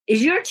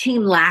Is your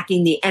team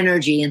lacking the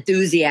energy,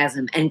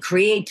 enthusiasm, and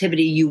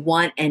creativity you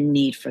want and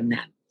need from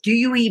them? Do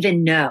you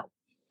even know?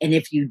 And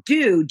if you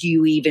do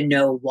you even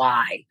know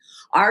why?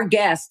 Our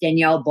guest,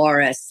 Danielle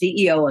Boris,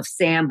 CEO of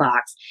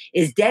Sandbox,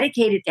 is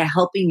dedicated to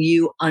helping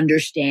you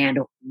understand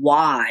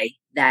why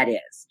that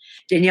is.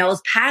 Danielle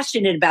is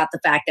passionate about the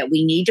fact that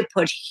we need to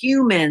put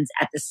humans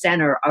at the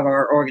center of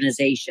our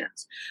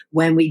organizations.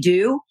 When we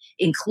do,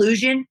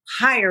 inclusion,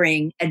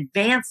 hiring,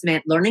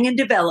 advancement, learning and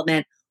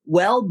development,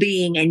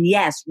 well-being, and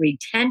yes,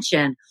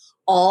 retention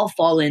all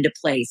fall into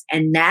place.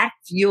 And that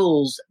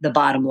fuels the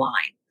bottom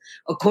line.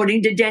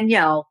 According to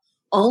Danielle,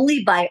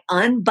 only by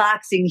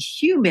unboxing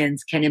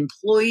humans can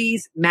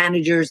employees,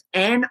 managers,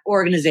 and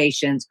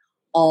organizations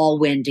all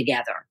win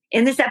together.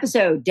 In this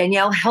episode,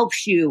 Danielle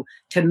helps you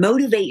to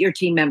motivate your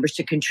team members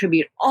to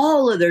contribute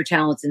all of their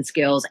talents and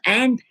skills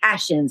and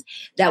passions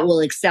that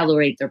will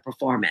accelerate their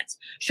performance.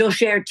 She'll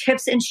share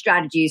tips and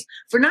strategies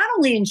for not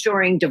only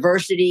ensuring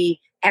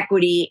diversity,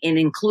 equity, and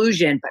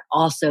inclusion, but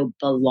also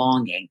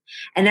belonging.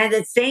 And at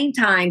the same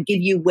time,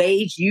 give you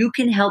ways you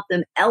can help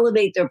them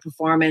elevate their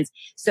performance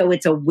so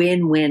it's a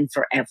win-win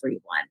for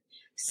everyone.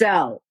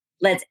 So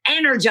let's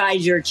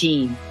energize your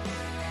team.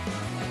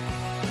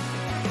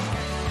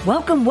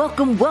 Welcome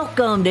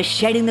to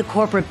Shedding the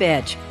Corporate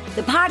Bitch,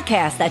 the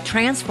podcast that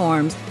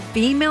transforms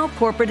female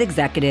corporate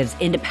executives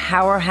into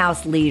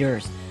powerhouse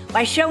leaders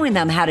by showing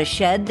them how to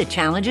shed the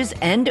challenges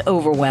and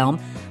overwhelm,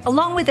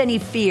 along with any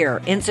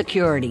fear,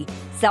 insecurity,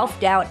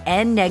 self-doubt,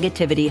 and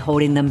negativity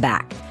holding them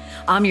back.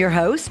 I'm your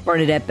host,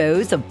 Bernadette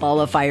Bose of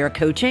Ball of Fire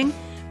Coaching,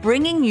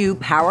 bringing you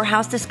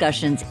powerhouse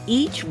discussions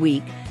each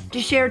week to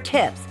share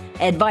tips,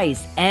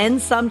 advice,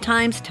 and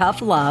sometimes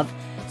tough love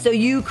so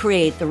you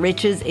create the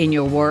riches in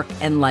your work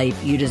and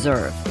life you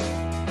deserve.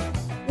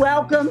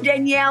 Welcome,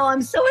 Danielle.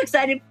 I'm so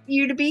excited for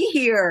you to be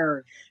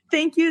here.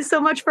 Thank you so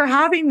much for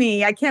having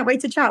me. I can't wait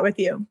to chat with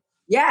you.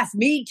 Yes,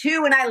 me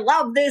too. And I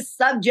love this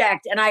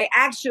subject. And I'm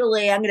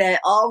going to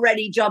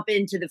already jump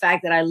into the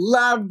fact that I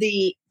love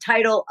the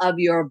title of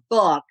your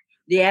book,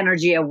 The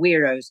Energy of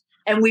Weirdos.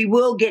 And we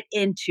will get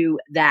into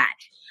that.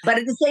 But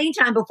at the same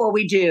time, before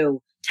we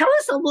do, tell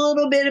us a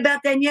little bit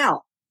about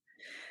Danielle.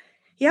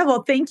 Yeah,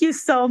 well, thank you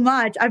so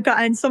much. I've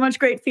gotten so much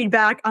great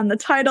feedback on the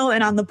title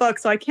and on the book,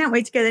 so I can't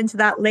wait to get into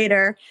that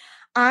later.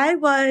 I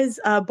was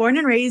born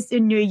and raised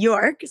in New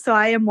York, so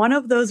I am one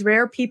of those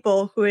rare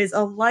people who is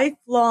a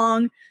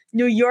lifelong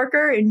New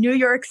Yorker in New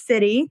York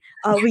City.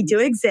 We do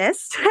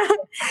exist.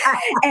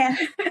 and,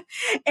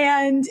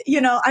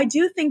 I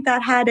do think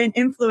that had an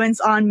influence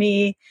on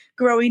me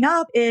growing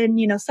up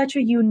in, such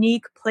a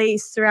unique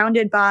place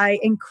surrounded by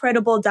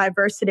incredible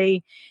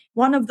diversity.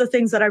 One of the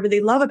things that I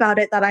really love about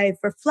it that I've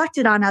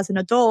reflected on as an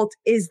adult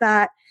is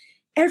that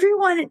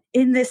everyone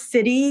in this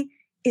city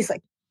is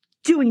like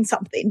doing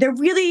something. They're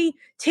really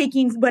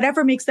taking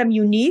whatever makes them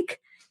unique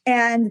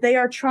and they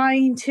are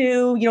trying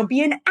to,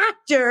 be an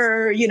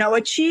actor,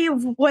 achieve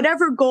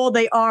whatever goal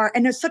they are.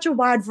 And there's such a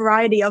wide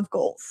variety of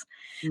goals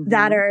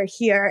that are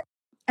here.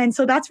 And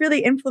so that's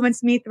really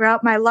influenced me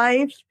throughout my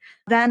life.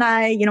 Then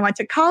I, went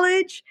to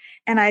college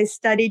and I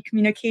studied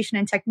communication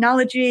and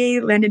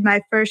technology, landed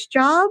my first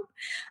job,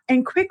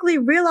 and quickly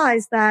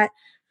realized that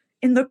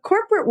in the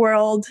corporate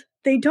world,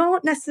 they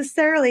don't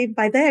necessarily,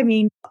 by they, I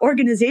mean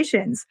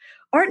organizations,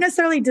 aren't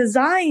necessarily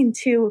designed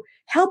to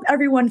help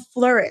everyone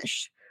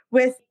flourish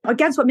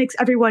against what makes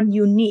everyone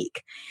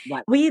unique.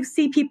 Right. We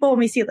see people and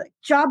we see like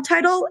job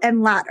title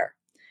and ladder,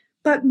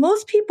 but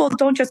most people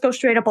don't just go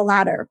straight up a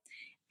ladder.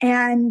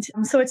 And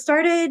so it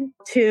started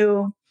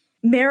to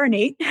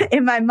marinate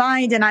in my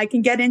mind, and I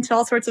can get into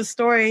all sorts of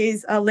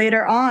stories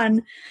later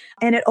on.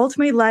 And it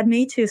ultimately led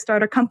me to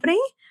start a company,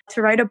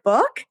 to write a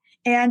book,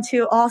 and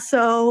to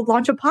also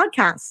launch a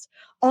podcast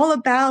all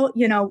about,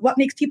 what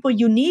makes people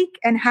unique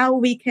and how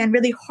we can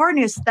really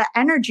harness the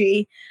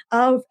energy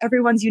of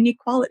everyone's unique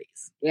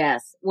qualities.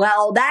 Yes.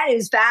 Well, that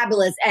is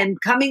fabulous.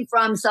 And coming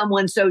from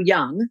someone so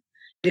young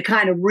to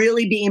kind of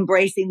really be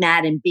embracing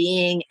that and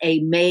being a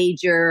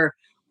major,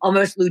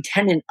 almost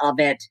lieutenant of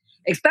it,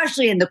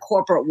 especially in the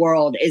corporate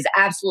world, is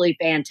absolutely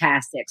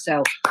fantastic.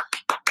 So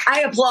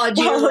I applaud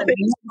you and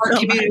our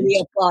community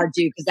applauds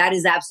you because that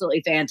is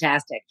absolutely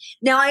fantastic.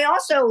 Now, I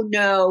also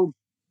know,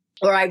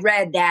 or I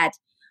read that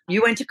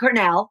you went to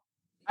Cornell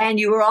and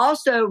you were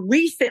also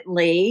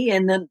recently,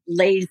 in the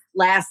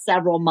last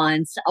several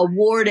months,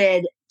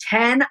 awarded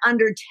 10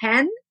 under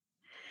 10.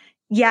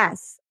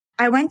 Yes.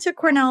 I went to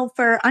Cornell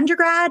for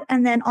undergrad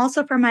and then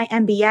also for my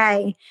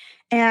MBA.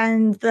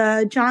 And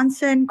the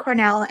Johnson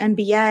Cornell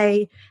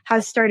MBA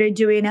has started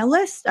doing a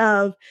list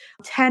of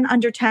 10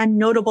 under 10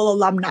 notable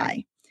alumni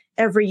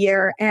every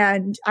year.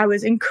 And I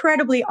was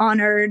incredibly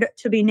honored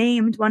to be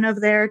named one of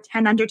their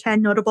 10 under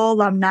 10 notable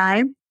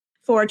alumni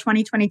for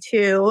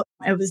 2022.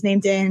 It was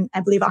named in, I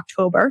believe,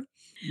 October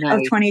of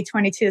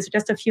 2022, so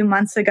just a few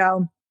months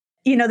ago.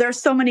 There are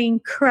so many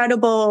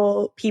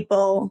incredible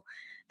people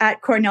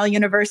at Cornell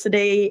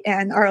University,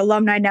 and our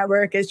alumni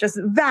network is just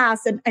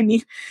vast. And I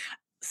mean,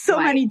 so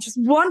many just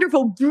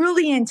wonderful,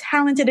 brilliant,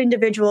 talented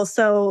individuals.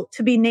 So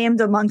to be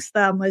named amongst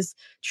them was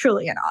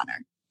truly an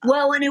honor.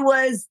 Well, and it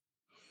was,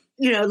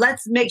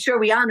 let's make sure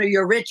we honor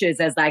your riches,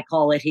 as I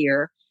call it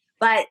here.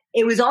 But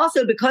it was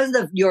also because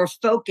of your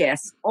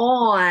focus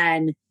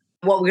on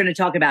what we're going to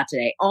talk about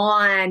today,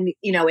 on,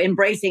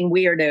 embracing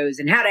weirdos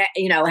and how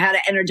to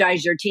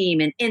energize your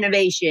team and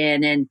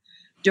innovation and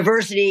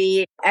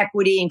diversity,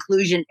 equity,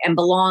 inclusion, and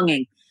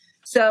belonging.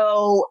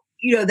 So,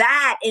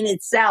 that in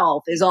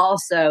itself is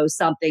also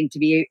something to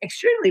be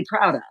extremely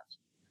proud of.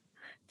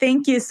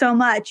 Thank you so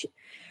much.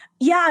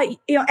 Yeah,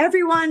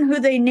 everyone who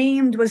they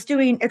named was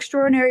doing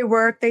extraordinary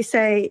work. They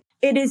say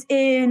it is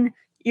in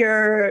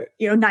your,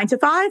 9 to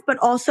 5, but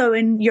also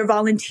in your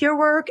volunteer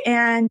work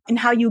and in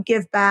how you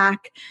give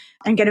back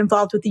and get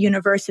involved with the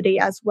university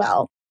as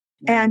well.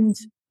 And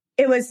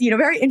it was,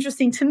 very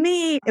interesting to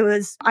me.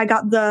 I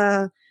got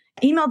the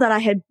email that I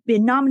had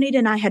been nominated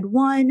and I had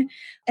won.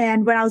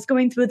 And when I was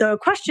going through the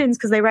questions,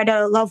 because they write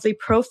a lovely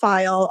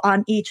profile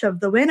on each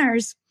of the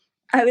winners,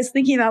 I was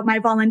thinking about my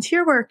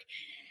volunteer work.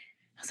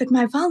 I was like,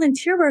 my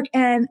volunteer work.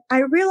 And I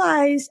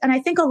realized, and I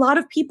think a lot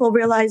of people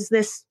realize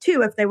this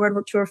too, if they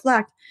were to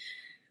reflect,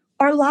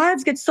 our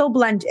lives get so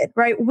blended,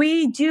 right?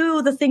 We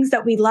do the things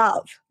that we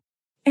love.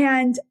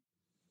 And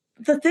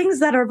the things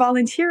that are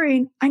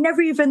volunteering, I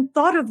never even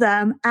thought of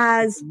them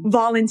as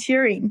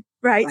volunteering,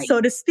 right? So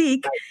to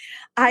speak.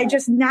 I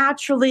just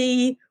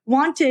naturally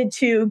wanted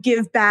to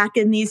give back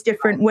in these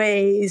different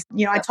ways.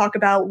 I talk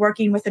about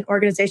working with an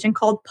organization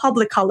called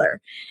Public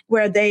Color,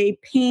 where they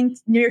paint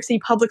New York City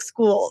public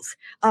schools,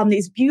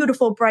 these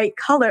beautiful, bright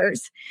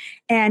colors.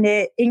 And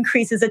it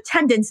increases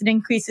attendance, it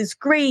increases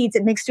grades,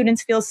 it makes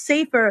students feel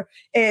safer,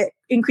 it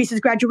increases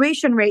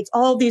graduation rates.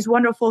 All these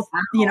wonderful,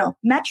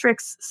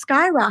 metrics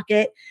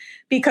skyrocket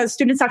because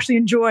students actually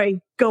enjoy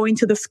going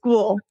to the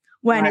school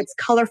when it's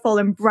colorful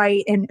and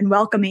bright and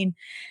welcoming.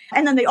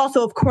 And then they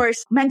also, of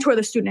course, mentor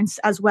the students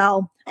as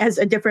well as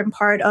a different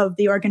part of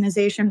the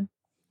organization.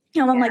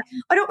 I'm like,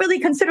 I don't really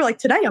consider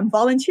today I'm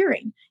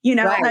volunteering.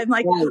 I'm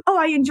like, oh,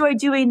 I enjoy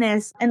doing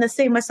this. And the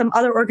same with some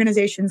other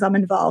organizations I'm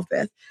involved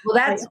with. Well,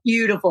 that's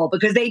beautiful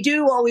because they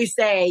do always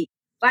say,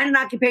 find an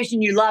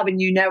occupation you love and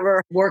you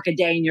never work a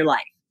day in your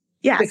life.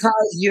 Yes.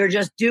 Because you're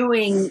just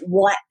doing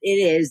what it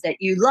is that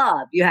you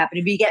love. You happen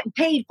to be getting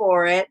paid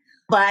for it,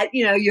 but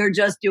you're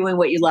just doing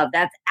what you love.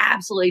 That's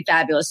absolutely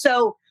fabulous.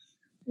 So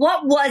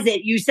what was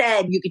it? You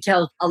said you could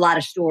tell a lot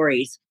of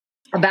stories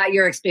about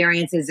your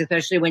experiences,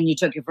 especially when you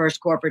took your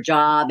first corporate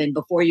job and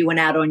before you went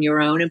out on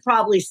your own and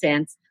probably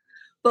since.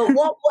 But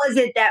what was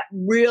it that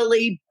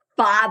really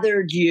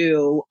bothered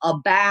you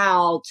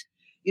about,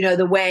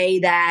 the way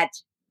that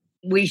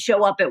we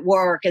show up at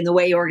work and the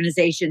way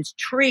organizations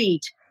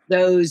treat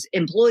those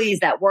employees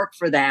that work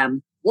for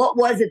them? What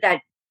was it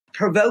that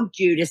provoked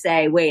you to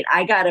say, wait,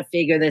 I got to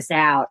figure this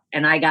out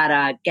and I got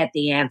to get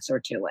the answer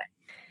to it?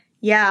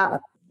 Yeah,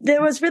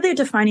 there was really a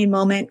defining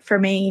moment for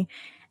me.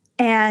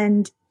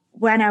 And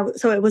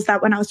it was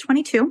that when I was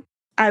 22,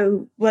 I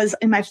was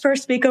in my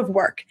first week of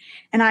work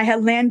and I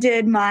had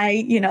landed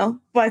my,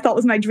 what I thought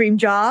was my dream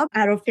job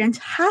at a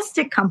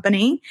fantastic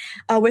company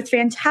with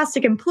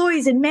fantastic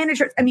employees and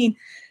managers. I mean,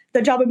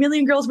 the job a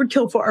million girls would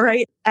kill for,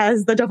 right?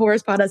 As the Devil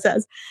Wears Prada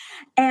says.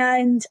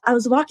 And I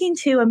was walking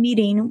to a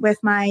meeting with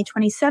my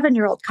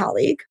 27-year-old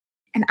colleague,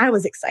 and I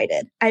was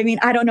excited. I mean,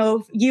 I don't know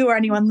if you or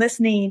anyone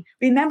listening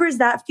remembers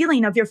that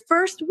feeling of your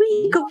first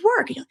week of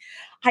work.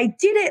 I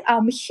did it.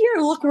 I'm here.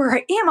 Look where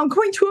I am. I'm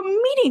going to a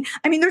meeting.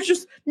 I mean, there's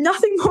just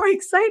nothing more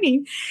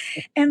exciting.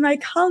 And my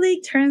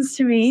colleague turns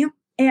to me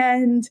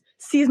and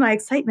sees my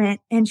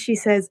excitement, and she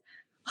says,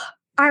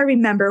 I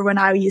remember when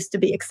I used to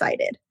be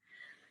excited.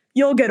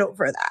 You'll get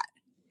over that.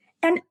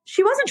 And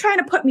she wasn't trying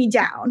to put me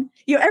down.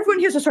 Everyone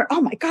hears her start, oh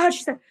my God,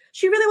 she said,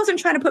 she really wasn't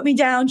trying to put me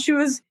down. She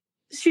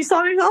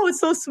saw me, oh, it's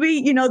so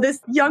sweet. This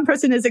young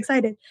person is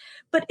excited.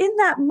 But in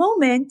that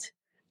moment,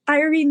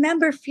 I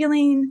remember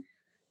feeling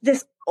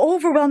this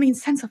overwhelming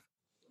sense of,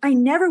 I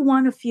never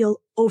want to feel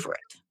over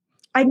it.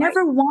 I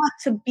never want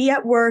to be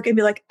at work and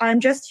be like, I'm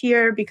just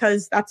here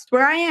because that's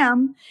where I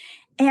am.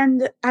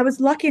 And I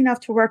was lucky enough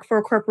to work for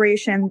a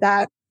corporation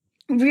that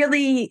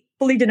really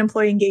believed in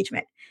employee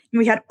engagement. And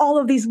we had all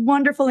of these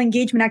wonderful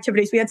engagement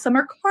activities. We had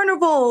summer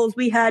carnivals.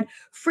 We had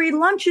free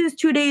lunches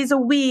 2 days a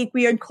week.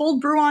 We had cold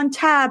brew on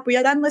tap. We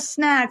had endless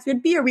snacks. We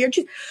had beer. We had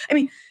cheese. I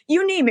mean,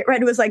 you name it, right?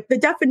 It was like the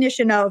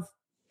definition of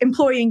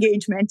employee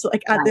engagement,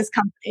 at this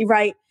company,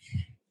 right?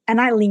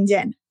 And I leaned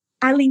in.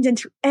 I leaned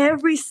into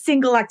every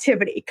single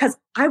activity because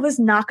I was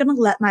not going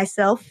to let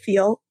myself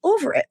feel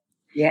over it.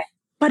 Yeah.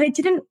 But it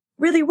didn't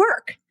really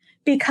work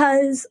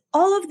because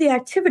all of the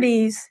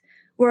activities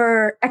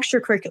were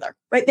extracurricular,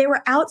 right? They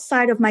were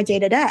outside of my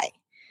day-to-day.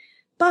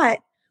 But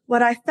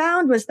what I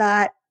found was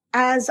that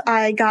as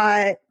I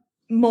got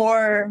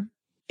more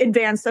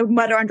advanced, a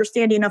better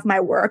understanding of my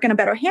work and a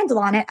better handle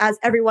on it, as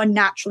everyone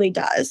naturally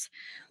does,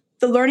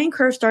 the learning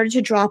curve started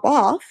to drop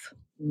off.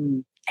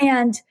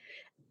 And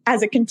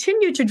as it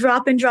continued to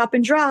drop and drop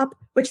and drop,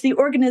 which the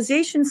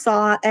organization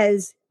saw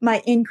as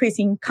my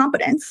increasing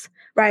competence,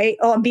 right?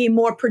 Oh, I'm being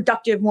more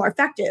productive, more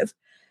effective.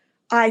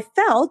 I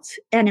felt,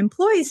 and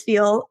employees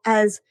feel,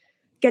 as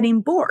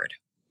getting bored.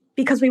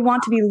 because we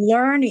want to be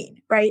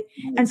learning, right?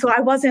 And so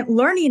I wasn't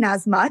learning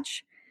as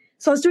much.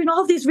 So I was doing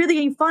all of these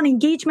really fun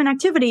engagement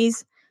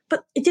activities,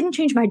 but it didn't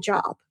change my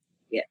job.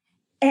 Yeah.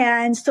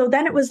 And so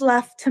then it was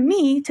left to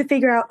me to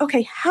figure out,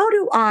 okay, how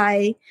do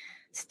I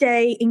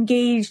stay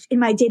engaged in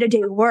my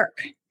day-to-day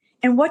work?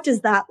 And what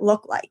does that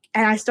look like?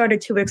 And I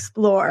started to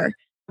explore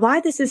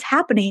why this is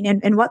happening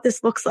and what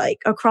this looks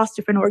like across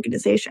different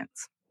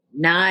organizations.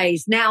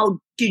 Nice. Now,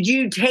 did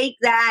you take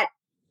that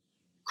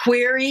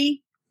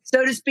query,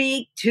 so to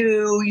speak,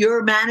 to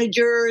your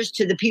managers,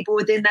 to the people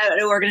within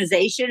that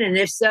organization? And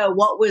if so,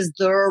 what was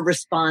their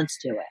response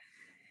to it?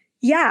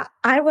 Yeah,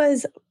 I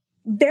was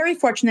very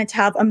fortunate to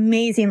have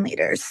amazing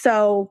leaders.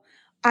 So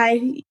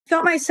I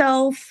felt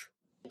myself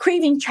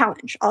craving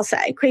challenge, I'll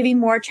say, craving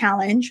more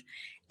challenge.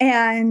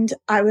 And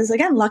I was,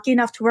 again, lucky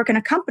enough to work in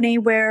a company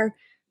where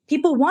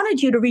people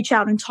wanted you to reach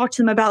out and talk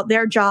to them about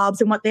their jobs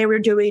and what they were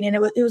doing. And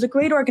it was a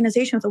great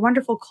organization with a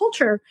wonderful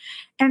culture.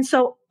 And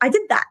so I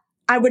did that.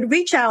 I would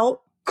reach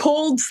out,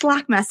 cold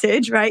Slack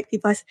message, right?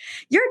 People ask,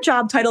 your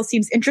job title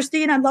seems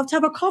interesting. I'd love to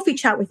have a coffee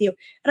chat with you.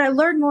 And I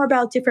learned more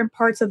about different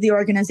parts of the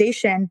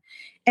organization.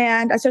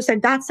 And I sort of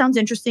said, that sounds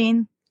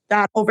interesting.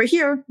 That over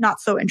here,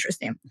 not so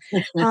interesting.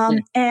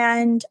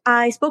 And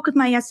I spoke with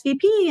my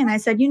SVP and I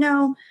said,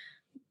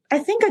 I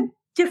think a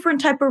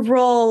different type of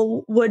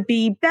role would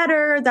be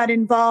better that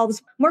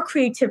involves more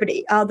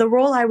creativity. The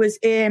role I was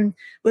in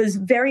was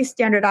very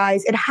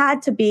standardized. It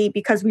had to be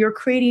because we were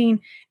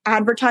creating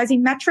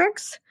advertising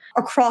metrics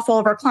across all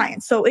of our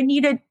clients. So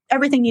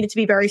everything needed to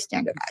be very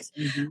standardized.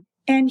 Mm-hmm.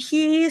 And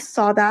he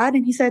saw that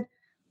and he said,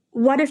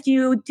 what if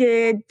you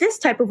did this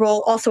type of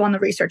role also on the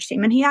research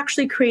team? And he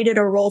actually created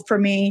a role for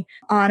me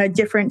on a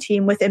different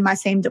team within my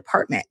same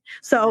department.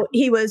 So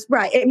he was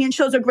right. I mean, it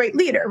shows a great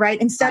leader, right?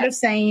 Instead of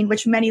saying,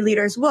 which many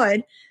leaders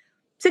would,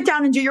 sit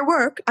down and do your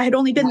work. I had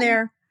only been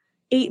there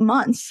 8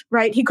 months,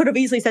 right? He could have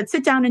easily said,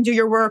 sit down and do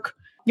your work.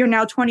 You're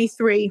now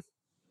 23.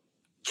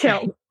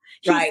 Chill.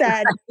 He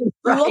said,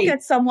 look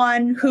at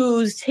someone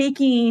who's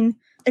taking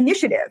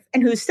initiative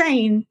and who's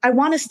saying, I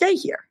want to stay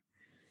here.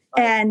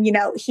 Right.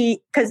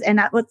 And,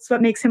 that's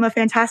what makes him a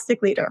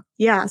fantastic leader.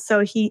 Yeah. So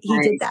he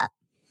did that.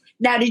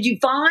 Now, did you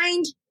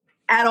find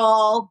at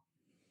all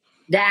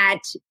that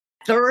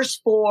thirst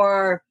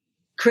for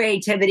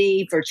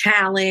creativity, for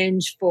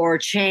challenge, for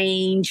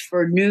change,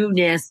 for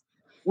newness,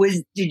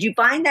 did you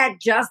find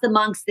that just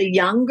amongst the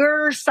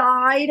younger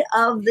side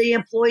of the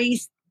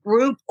employees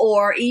group,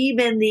 or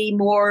even the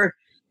more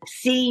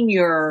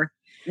senior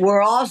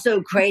were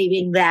also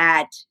craving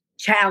that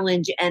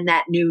challenge and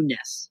that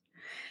newness?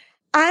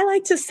 I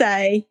like to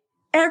say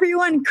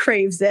everyone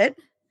craves it.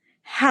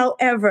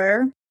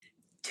 However,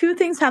 two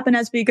things happen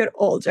as we get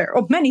older,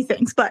 or many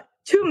things, but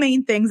two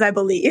main things, I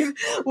believe,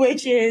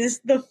 which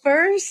is the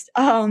first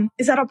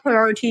is that our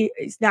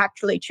priorities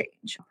naturally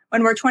change.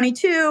 When we're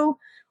 22,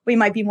 we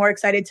might be more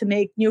excited to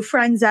make new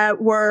friends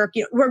at work.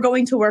 We're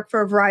going to work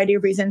for a variety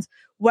of reasons.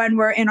 When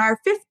we're in our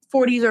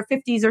 40s or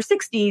 50s or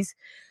 60s,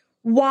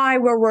 why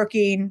we're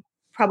working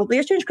probably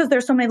has changed because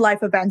there's so many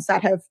life events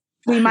that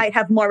we might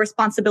have more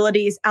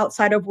responsibilities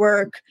outside of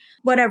work,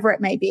 whatever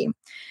it may be.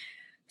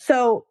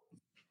 So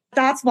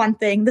that's one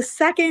thing. The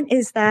second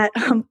is that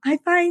I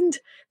find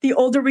the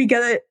older we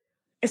get,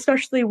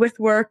 especially with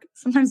work,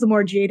 sometimes the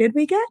more jaded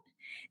we get.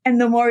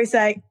 And the more we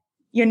say,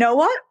 you know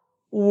what?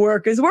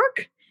 Work is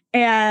work.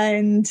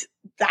 And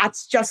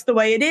that's just the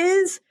way it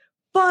is.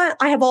 But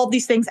I have all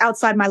these things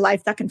outside my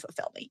life that can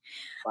fulfill me.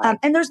 Right.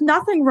 And there's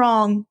nothing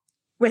wrong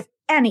with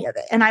any of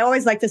it. And I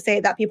always like to say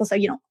that people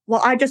say,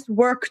 well, I just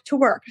work to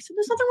work. I said,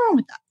 there's nothing wrong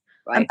with that.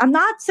 Right. I'm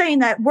not saying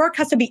that work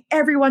has to be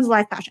everyone's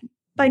life passion,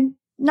 but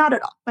not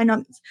at all, by no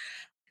means.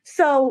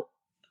 So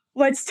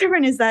what's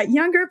different is that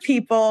younger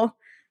people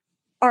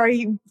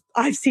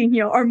I've seen,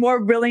 are more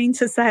willing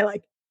to say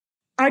like,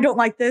 I don't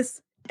like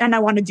this and I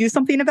want to do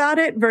something about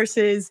it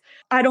versus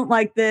I don't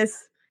like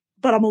this,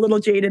 but I'm a little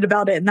jaded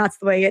about it. And that's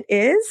the way it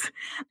is.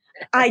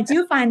 I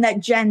do find that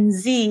Gen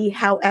Z,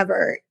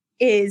 however,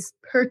 is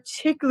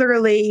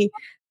particularly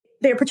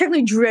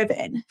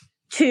driven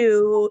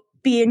to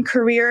be in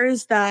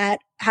careers that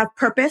have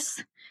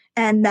purpose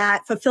and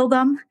that fulfill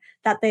them,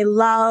 that they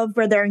love,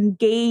 where they're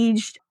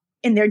engaged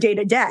in their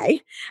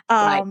day-to-day,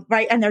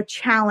 right? And they're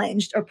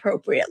challenged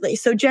appropriately.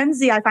 So Gen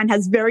Z, I find,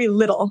 has very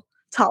little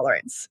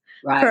tolerance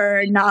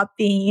for not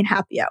being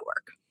happy at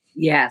work.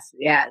 Yes,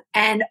 yeah.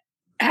 And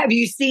have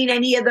you seen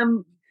any of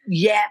them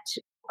yet?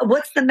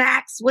 What's the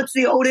max? What's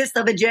the oldest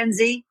of a Gen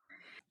Z?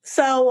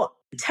 So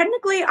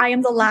technically, I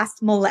am the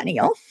last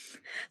millennial.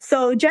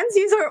 So Gen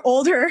Zs are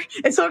older.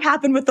 It sort of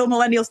happened with the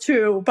millennials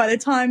too. By the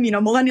time,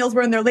 millennials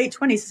were in their late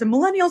 20s, so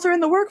millennials are in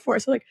the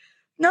workforce. So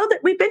no, that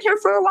we've been here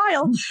for a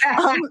while.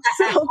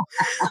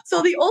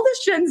 So the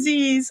oldest Gen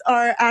Zs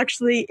are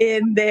actually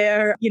in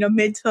their,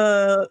 mid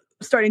to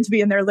starting to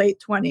be in their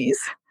late 20s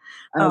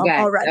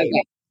already.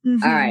 Okay.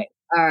 Mm-hmm.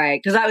 All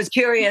right. Because I was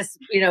curious,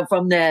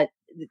 from the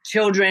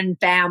children,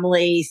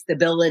 family,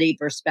 stability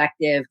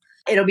perspective,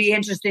 it'll be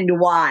interesting to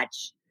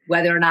watch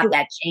whether or not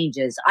that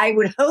changes. I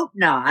would hope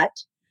not,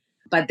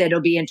 but that'll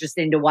be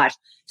interesting to watch.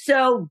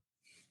 So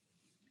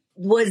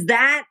Was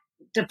that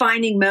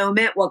defining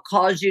moment what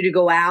caused you to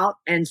go out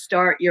and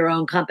start your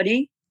own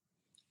company?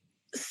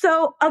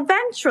 So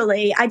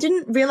eventually, I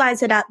didn't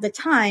realize it at the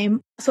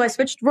time. So I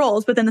switched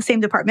roles within the same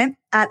department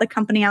at the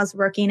company I was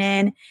working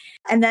in.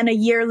 And then a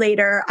year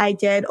later, I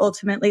did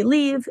ultimately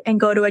leave and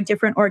go to a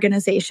different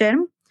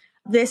organization.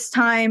 This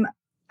time,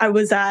 I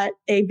was at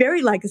a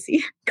very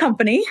legacy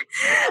company,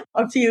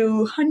 a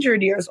few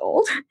hundred years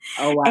old.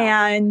 Oh, wow.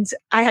 And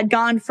I had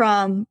gone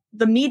from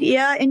the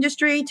media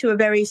industry to a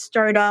very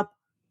startup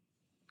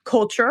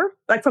culture,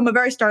 like from a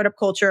very startup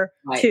culture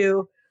Right.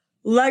 to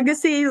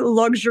legacy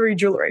luxury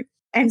jewelry.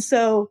 And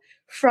so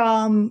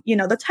from,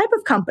 the type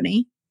of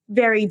company,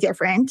 very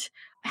different.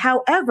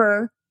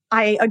 However,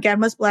 I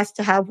again was blessed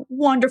to have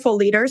wonderful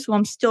leaders who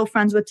I'm still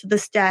friends with to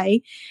this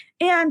day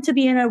and to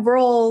be in a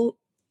role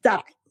that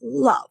I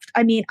loved.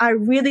 I mean, I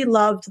really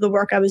loved the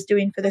work I was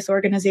doing for this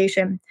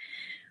organization.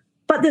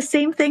 But the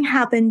same thing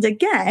happened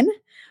again,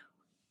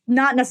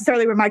 not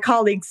necessarily where my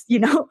colleagues,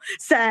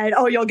 said,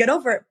 oh, you'll get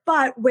over it,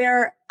 but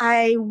where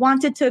I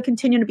wanted to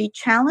continue to be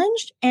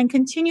challenged and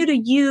continue to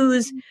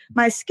use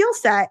my skill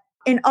set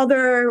in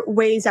other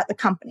ways at the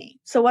company.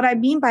 So what I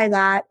mean by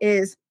that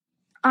is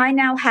I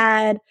now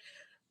had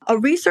a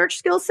research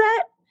skill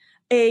set,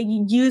 a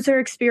user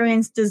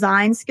experience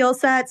design skill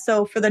set.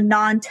 So for the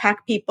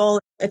non-tech people,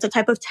 it's a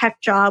type of tech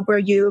job where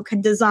you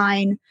can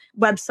design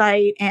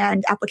website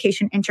and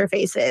application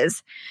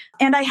interfaces.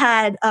 And I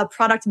had a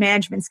product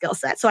management skill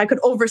set. So I could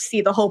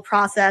oversee the whole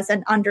process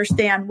and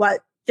understand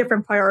what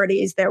different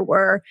priorities there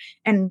were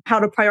and how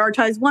to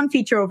prioritize one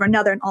feature over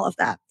another and all of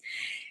that.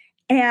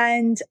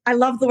 And I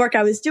loved the work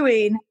I was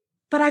doing,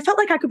 but I felt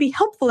like I could be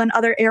helpful in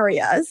other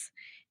areas.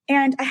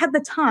 And I had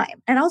the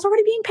time and I was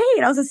already being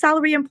paid. I was a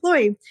salary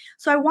employee.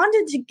 So I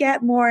wanted to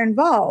get more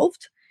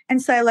involved and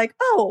say like,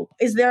 oh,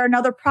 is there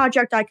another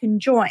project I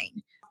can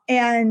join?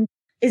 And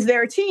is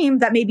there a team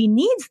that maybe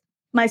needs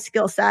my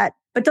skill set,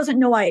 but doesn't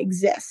know I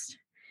exist?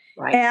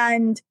 Right.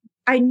 And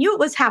I knew it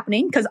was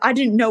happening because I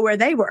didn't know where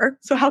they were.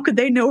 So how could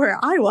they know where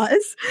I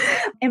was?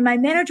 And my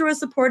manager was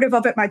supportive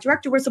of it. My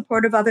director was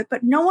supportive of it,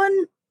 but no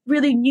one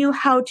really knew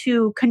how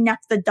to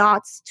connect the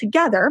dots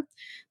together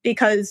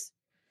because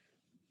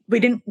we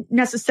didn't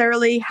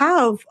necessarily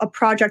have a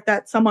project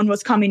that someone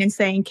was coming and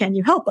saying, can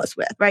you help us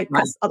with? Right.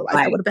 Because otherwise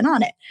I would have been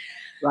on it.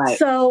 Right.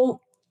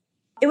 So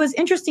it was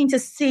interesting to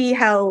see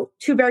how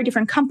two very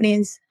different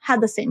companies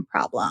had the same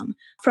problem.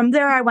 From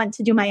there, I went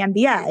to do my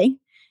MBA.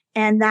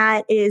 And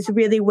that is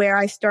really where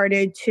I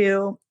started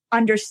to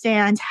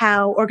understand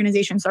how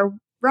organizations are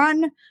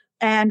run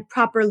and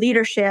proper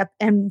leadership.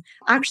 And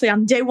actually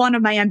on day one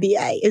of my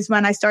MBA is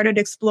when I started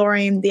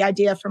exploring the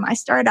idea for my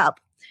startup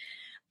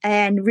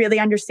and really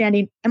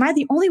understanding, am I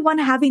the only one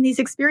having these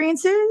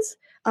experiences?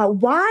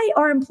 Why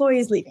are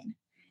employees leaving?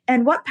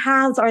 And what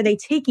paths are they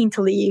taking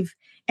to leave?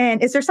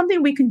 And is there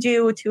something we can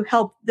do to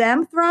help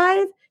them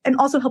thrive and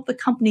also help the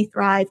company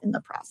thrive in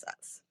the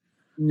process?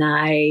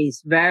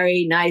 Nice.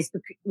 Very nice.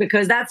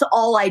 Because that's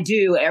all I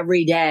do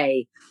every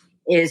day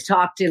is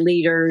talk to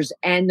leaders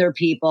and their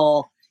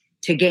people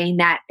to gain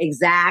that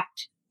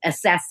exact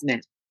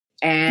assessment.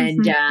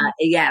 And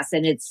yes,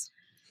 and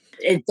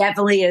it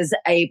definitely is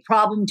a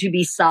problem to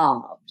be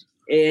solved,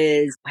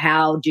 is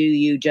how do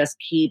you just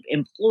keep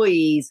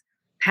employees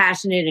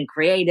passionate and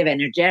creative,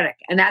 energetic?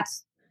 And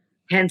that's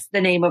hence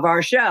the name of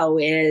our show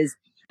is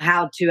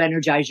how to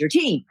energize your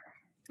team.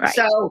 Right.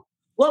 So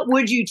what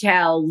would you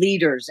tell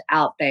leaders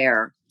out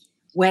there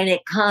when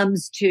it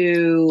comes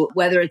to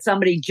whether it's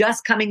somebody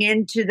just coming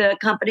into the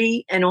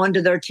company and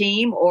onto their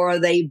team, or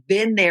they've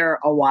been there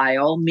a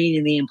while,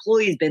 meaning the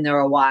employee's been there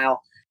a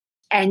while,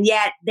 and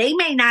yet they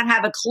may not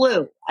have a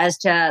clue as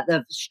to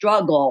the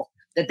struggle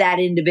that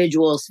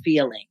individual is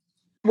feeling?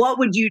 What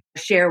would you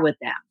share with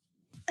them?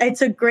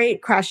 It's a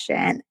great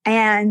question.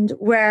 And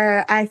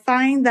where I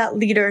find that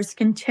leaders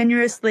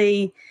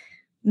continuously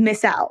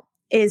miss out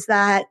is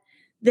that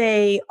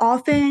they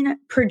often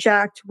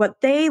project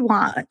what they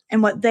want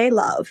and what they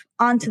love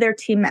onto their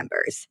team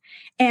members.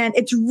 And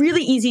it's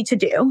really easy to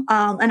do.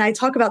 And I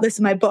talk about this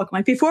in my book.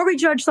 Like, before we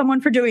judge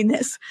someone for doing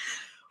this,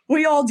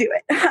 we all do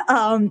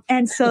it.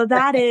 And so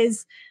that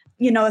is,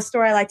 a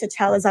story I like to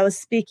tell is I was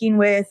speaking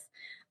with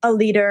a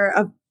leader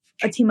of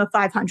a team of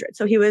 500.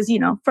 So he was,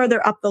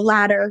 further up the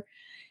ladder.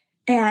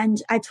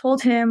 And I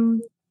told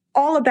him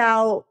all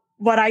about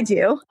what I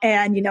do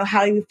and,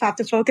 how you have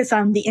to focus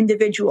on the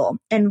individual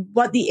and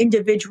what the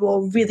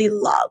individual really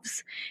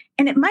loves.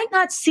 And it might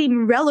not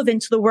seem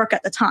relevant to the work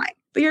at the time,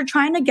 but you're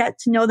trying to get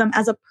to know them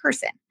as a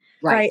person,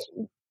 right?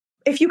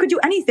 If you could do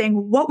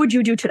anything, what would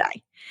you do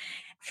today?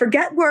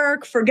 Forget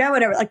work, forget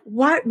whatever. Like,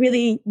 what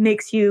really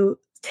makes you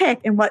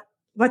tick and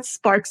what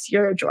sparks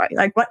your joy?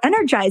 Like, what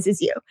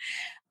energizes you?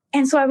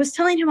 And so I was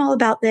telling him all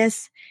about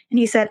this and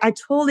he said, I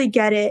totally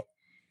get it.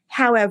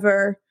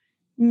 However,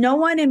 no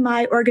one in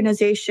my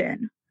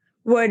organization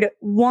would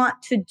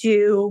want to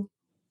do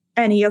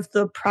any of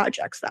the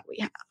projects that we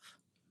have.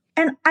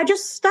 And I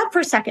just stopped for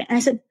a second and I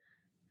said,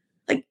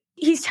 like,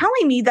 he's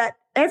telling me that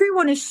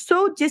everyone is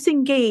so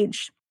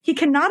disengaged He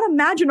cannot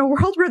imagine a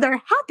world where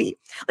they're happy.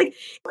 Like,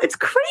 it's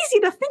crazy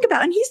to think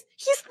about. And he's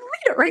the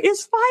leader, right?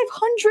 There's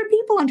 500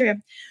 people under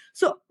him.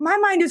 So my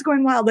mind is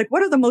going wild. Like,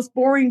 what are the most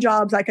boring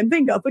jobs I can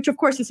think of? Which, of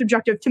course, is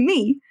subjective to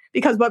me,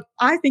 because what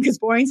I think is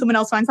boring, someone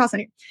else finds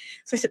fascinating.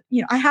 So I said,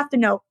 I have to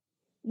know,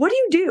 what do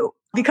you do?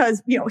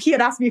 Because, he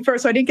had asked me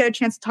first, so I didn't get a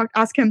chance to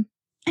ask him.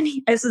 And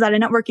this was at a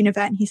networking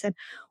event. And he said,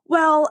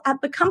 well, at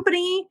the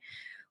company,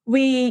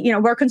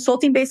 we're a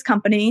consulting based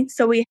company.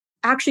 So we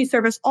actually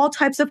service all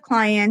types of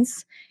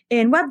clients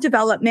in web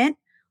development,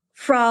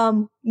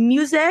 from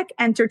music,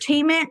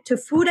 entertainment, to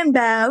food and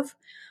bev,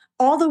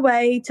 all the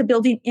way to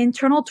building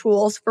internal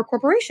tools for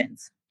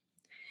corporations.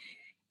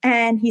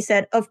 And he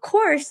said, of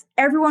course,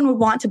 everyone would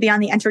want to be on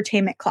the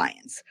entertainment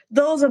clients.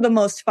 Those are the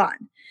most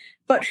fun.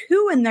 But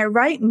who in their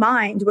right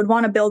mind would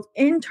want to build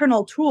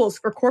internal tools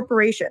for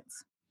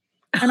corporations?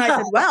 And I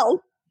said,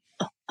 well,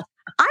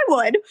 I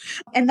would.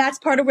 And that's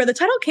part of where the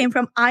title came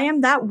from. I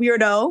am that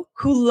weirdo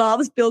who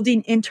loves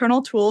building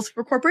internal tools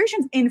for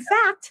corporations. In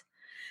fact,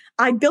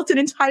 I built an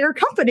entire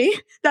company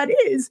that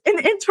is an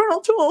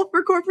internal tool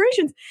for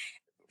corporations.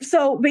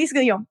 So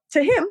basically,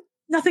 to him,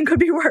 nothing could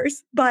be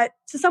worse. But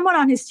to someone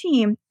on his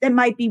team, it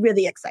might be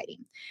really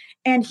exciting.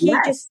 And he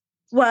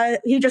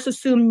just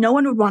assumed no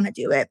one would want to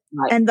do it,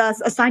 and thus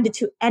assigned it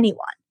to anyone.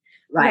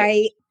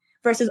 Right?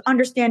 Versus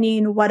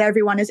understanding what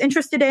everyone is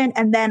interested in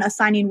and then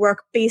assigning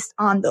work based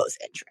on those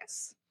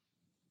interests.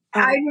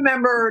 I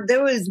remember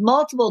there was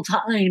multiple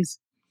times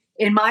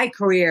in my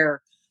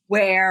career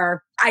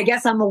where I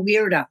guess I'm a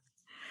weirdo,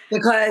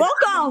 because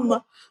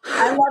welcome.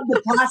 I love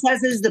the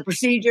processes, the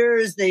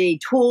procedures, the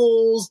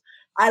tools.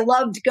 I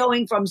loved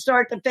going from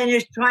start to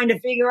finish, trying to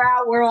figure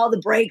out where all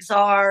the breaks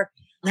are.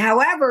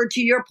 However,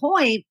 to your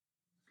point,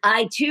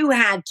 I too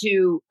had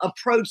to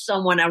approach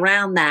someone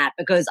around that,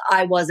 because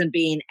I wasn't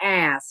being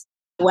asked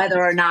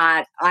whether or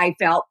not I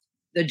felt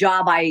the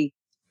job I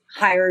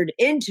hired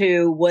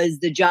into was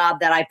the job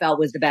that I felt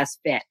was the best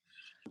fit.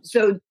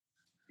 So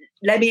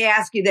let me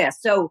ask you this.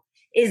 So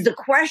is the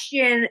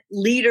question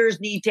leaders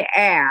need to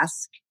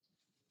ask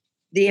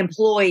the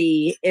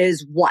employee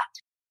is what?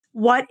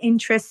 What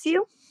interests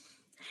you?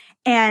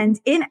 And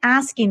in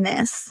asking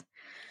this,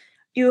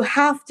 you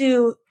have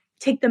to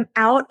take them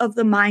out of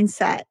the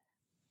mindset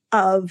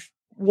of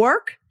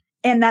work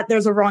and that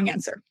there's a wrong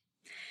answer.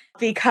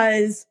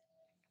 Because,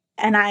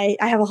 and I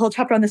have a whole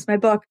chapter on this in my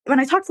book, when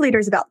I talk to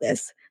leaders about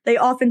this, they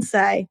often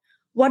say,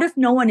 what if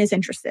no one is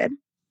interested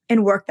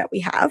in work that we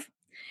have?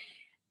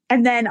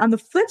 And then on the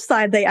flip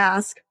side, they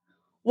ask,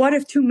 what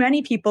if too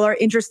many people are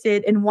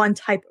interested in one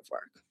type of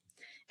work?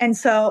 And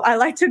so I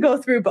like to go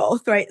through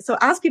both, right? So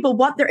ask people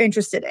what they're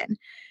interested in,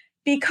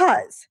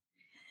 because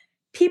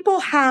people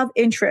have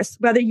interests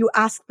whether you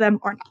ask them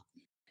or not.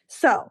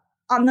 So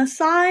on the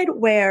side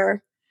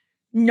where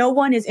no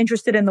one is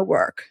interested in the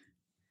work,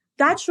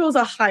 that shows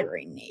a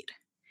hiring need.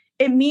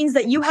 It means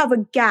that you have a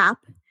gap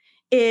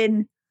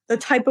in the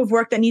type of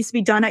work that needs to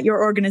be done at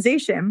your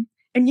organization,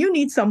 and you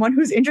need someone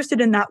who's interested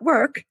in that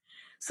work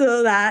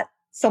so that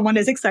someone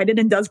is excited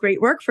and does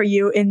great work for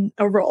you in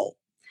a role.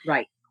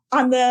 Right.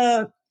 On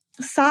the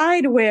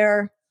side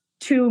where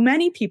too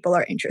many people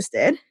are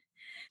interested,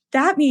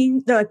 that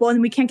means they're like, well,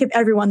 then we can't give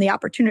everyone the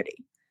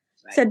opportunity.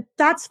 Right. Said,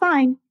 that's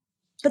fine,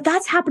 but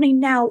that's happening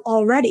now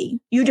already.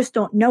 You just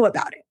don't know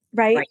about it,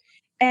 right?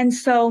 And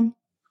so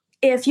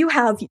if you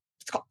have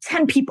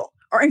 10 people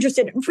are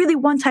interested in really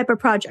one type of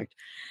project,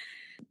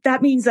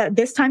 that means that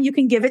this time you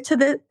can give it to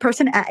the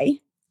person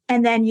A,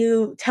 and then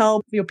you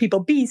tell people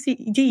B, C,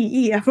 D,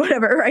 E, F,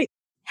 whatever, right?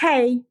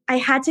 Hey, I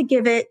had to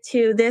give it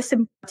to this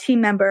team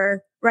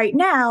member right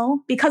now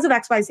because of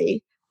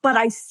XYZ, but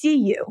I see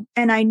you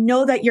and I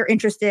know that you're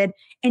interested,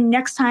 and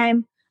next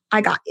time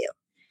I got you.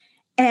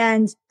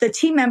 And the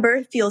team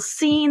member feels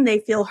seen, they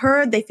feel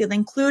heard, they feel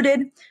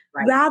included,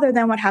 rather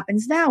than what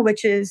happens now,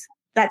 which is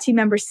that team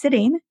member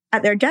sitting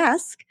at their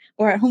desk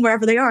or at home,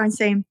 wherever they are, and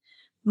saying,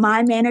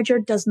 my manager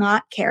does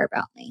not care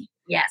about me.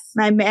 Yes.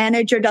 My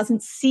manager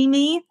doesn't see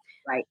me.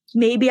 Right.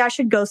 Maybe I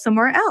should go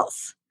somewhere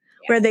else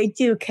where they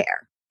do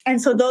care.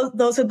 And so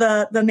those are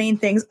the main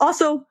things.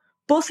 Also,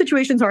 both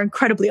situations are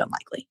incredibly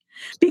unlikely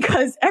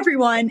because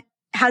everyone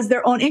has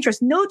their own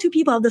interests. No two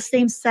people have the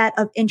same set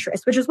of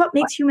interests, which is what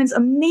makes humans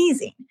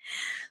amazing.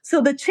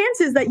 So the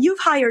chances that you've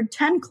hired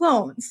 10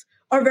 clones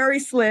are very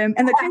slim.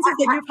 And the chances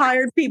that you've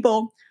hired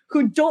people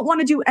who don't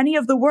want to do any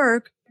of the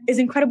work is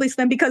incredibly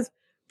slim, because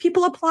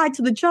people applied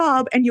to the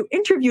job and you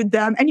interviewed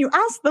them and you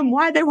asked them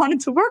why they wanted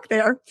to work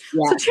there.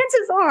 Yeah. So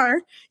chances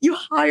are you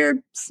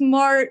hired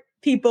smart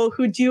people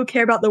who do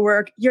care about the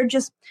work. I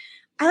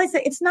like to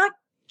say, it's not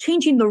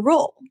changing the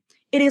role.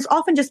 It is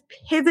often just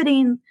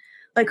pivoting,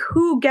 like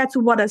who gets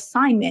what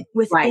assignment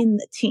within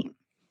the team.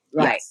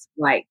 Right, yes.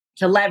 Right.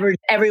 To leverage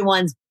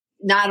everyone's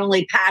not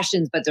only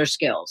passions, but their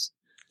skills.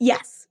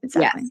 Yes,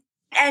 exactly. Yes.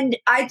 And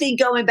I think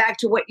going back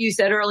to what you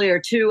said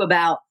earlier too,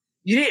 about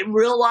you didn't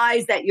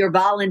realize that your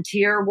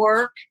volunteer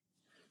work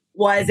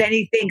was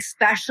anything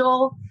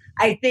special.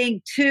 I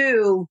think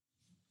too,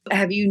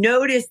 have you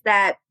noticed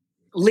that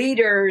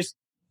leaders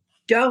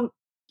don't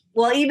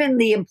Well, even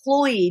the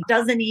employee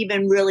doesn't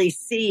even really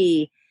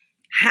see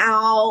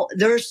how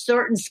there's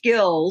certain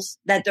skills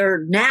that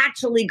they're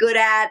naturally good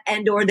at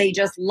and or they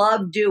just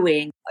love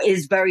doing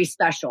is very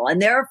special. And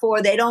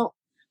therefore they don't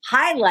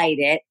highlight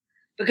it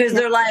because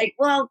they're like,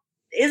 well,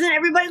 isn't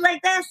everybody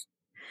like this?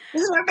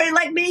 Isn't everybody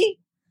like me?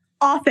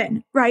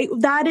 Often, right?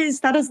 That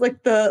is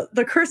like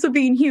the curse of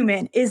being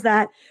human, is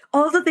that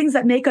all the things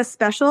that make us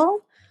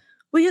special,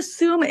 we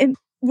assume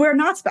we're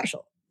not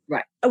special.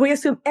 Right. We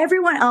assume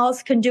everyone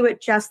else can do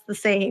it just the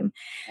same.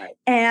 Right.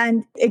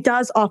 And it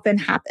does often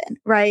happen,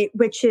 right?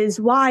 Which is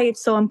why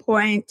it's so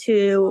important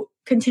to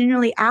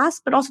continually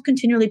ask, but also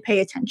continually pay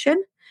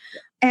attention.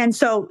 And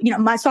so,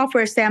 my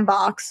software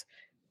sandbox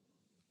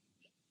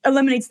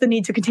eliminates the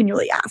need to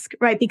continually ask,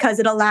 right? Because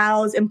it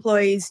allows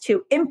employees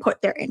to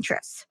input their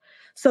interests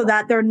so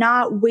that they're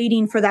not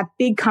waiting for that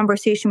big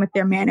conversation with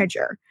their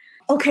manager.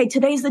 Okay,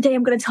 today's the day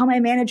I'm going to tell my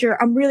manager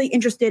I'm really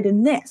interested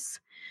in this,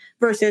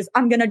 versus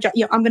I'm going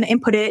to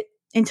input it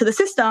into the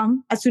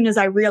system as soon as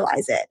I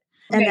realize it.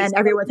 And then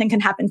everything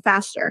can happen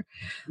faster.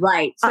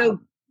 Right.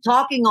 So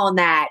talking on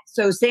that,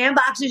 so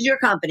Sandbox is your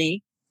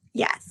company.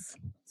 Yes.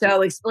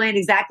 So explain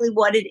exactly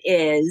what it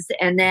is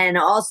and then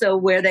also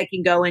where they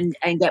can go and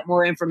get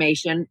more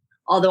information.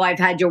 Although I've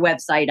had your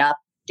website up,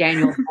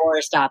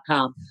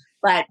 danielboris.com.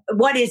 But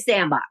what is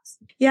Sandbox?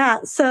 Yeah.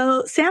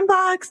 So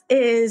Sandbox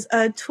is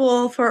a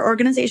tool for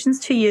organizations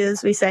to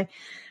use. I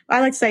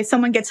like to say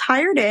someone gets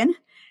hired in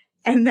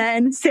and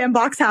then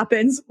Sandbox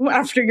happens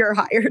after you're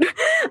hired.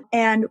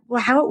 And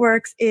how it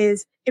works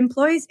is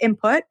employees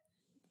input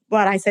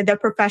what I said, their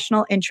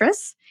professional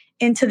interests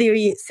into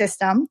the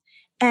system.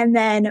 And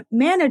then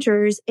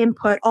managers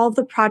input all of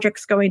the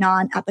projects going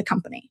on at the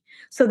company.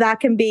 So that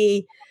can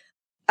be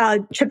a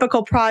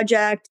typical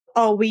project.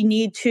 Oh, we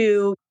need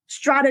to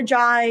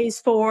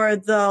strategize for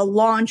the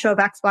launch of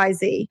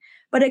XYZ.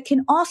 But it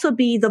can also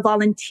be the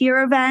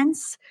volunteer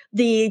events,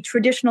 the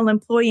traditional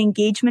employee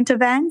engagement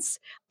events,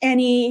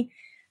 any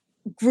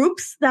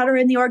groups that are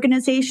in the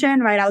organization,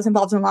 right? I was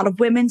involved in a lot of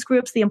women's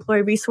groups, the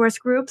employee resource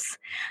groups.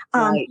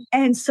 Right.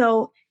 And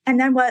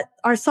then what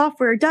our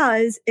software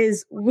does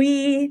is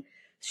we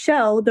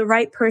show the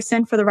right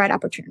person for the right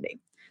opportunity.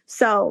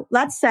 So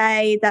let's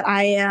say that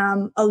I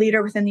am a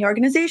leader within the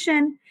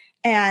organization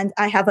and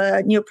I have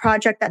a new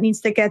project that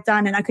needs to get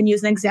done. And I can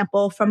use an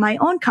example from my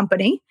own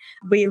company.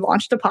 We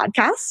launched a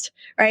podcast,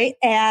 right?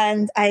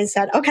 And I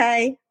said,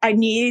 okay, I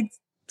need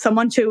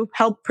someone to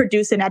help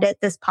produce and edit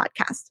this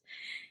podcast.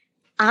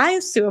 I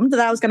assumed that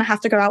I was going to have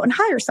to go out and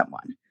hire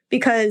someone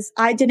because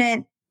I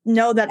didn't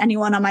know that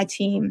anyone on my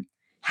team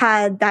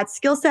had that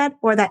skill set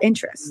or that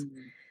interest.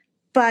 Mm-hmm.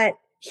 But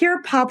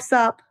here pops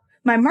up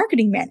my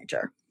marketing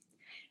manager.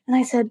 And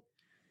I said,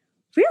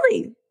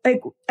 really?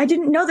 Like, I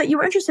didn't know that you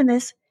were interested in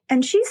this.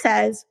 And she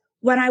says,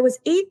 when I was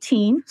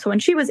 18, so when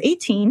she was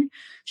 18,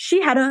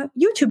 she had a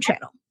YouTube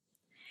channel.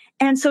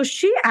 And so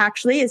she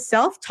actually is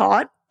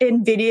self-taught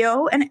in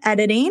video and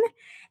editing.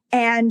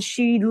 And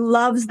she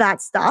loves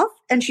that stuff.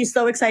 And she's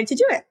so excited to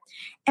do it.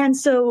 And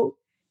so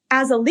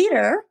as a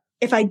leader,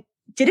 if I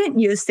didn't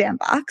use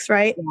Sandbox,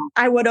 right,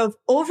 I would have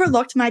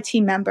overlooked my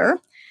team member.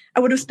 I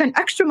would have spent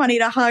extra money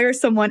to hire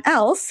someone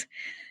else.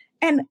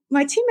 And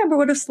my team member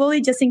would have slowly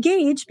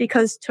disengaged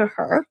because to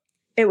her,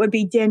 it would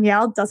be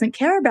Danielle doesn't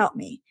care about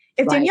me.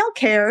 If Danielle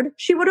cared,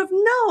 she would have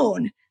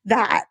known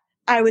that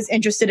I was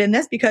interested in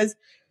this because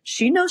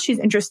she knows she's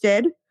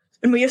interested.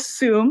 And we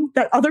assume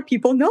that other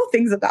people know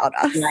things about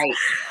us. Right.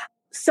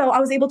 So I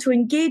was able to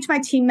engage my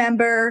team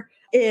member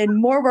in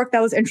more work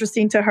that was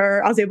interesting to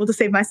her. I was able to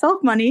save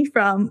myself money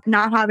from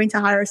not having to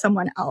hire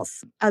someone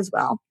else as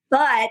well.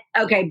 But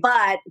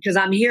because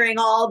I'm hearing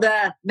all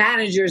the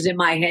managers in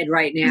my head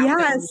right now.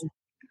 Yes.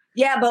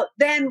 Yeah, but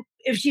then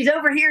if she's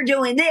over here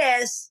doing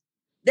this,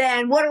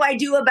 then what do I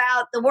do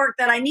about the work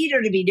that I need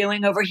her to be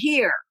doing over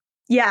here?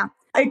 Yeah.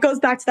 It goes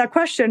back to that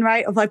question,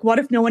 right? Of like, what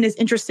if no one is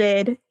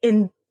interested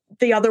in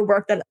the other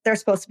work that they're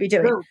supposed to be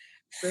doing? True.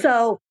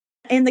 So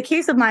in the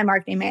case of my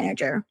marketing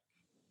manager,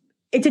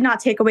 it did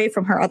not take away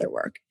from her other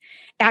work.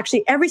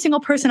 Actually, every single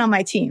person on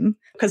my team,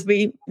 because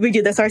we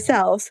do this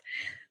ourselves,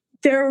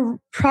 their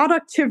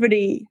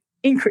productivity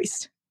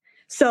increased.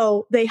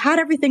 So they had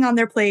everything on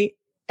their plate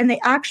and they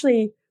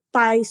actually,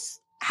 by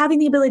having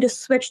the ability to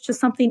switch to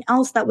something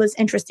else that was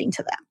interesting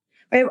to them,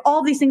 right?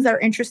 All these things that are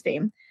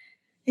interesting.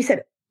 They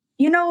said,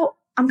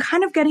 I'm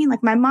kind of getting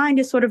like, my mind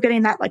is sort of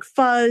getting that like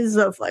fuzz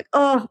of like,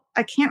 oh,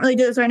 I can't really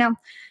do this right now.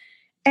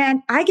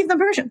 And I give them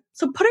permission.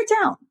 So put it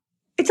down.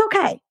 It's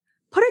okay.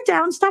 Put it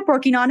down. Stop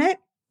working on it.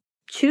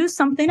 Choose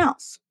something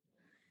else.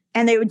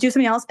 And they would do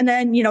something else. And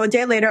then, a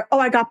day later,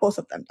 I got both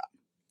of them done.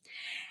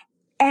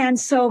 And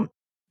so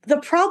the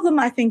problem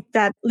I think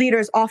that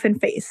leaders often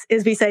face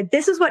is we say,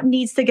 this is what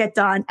needs to get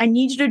done. I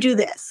need you to do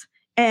this.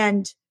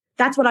 And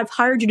that's what I've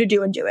hired you to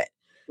do and do it.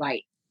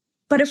 Right.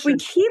 But if we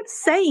keep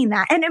saying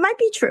that, and it might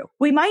be true,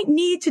 we might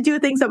need to do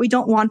things that we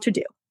don't want to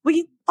do.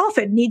 We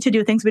often need to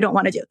do things we don't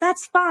want to do.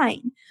 That's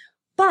fine.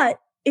 But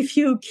if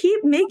you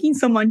keep making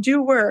someone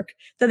do work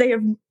that they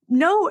have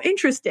no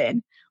interest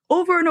in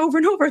over and over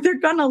and over, they're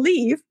going to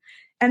leave.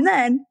 And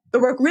then the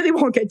work really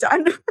won't get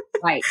done.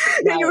 Right.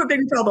 Then you have a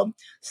big problem.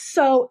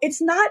 So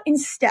it's not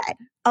instead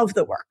of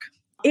the work.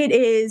 It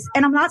is,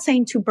 and I'm not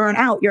saying to burn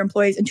out your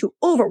employees and to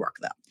overwork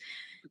them.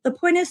 The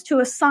point is to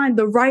assign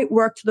the right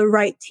work to the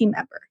right team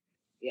member.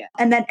 Yeah.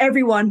 And then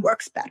everyone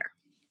works better.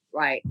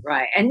 Right.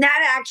 And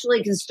that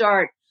actually can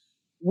start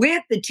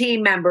with the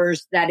team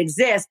members that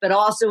exist, but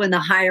also in the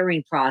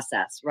hiring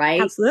process,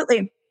 right?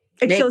 Absolutely.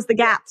 It shows the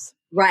gaps.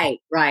 Right.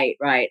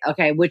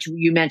 Okay, which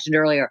you mentioned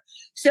earlier.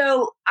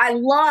 So I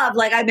love,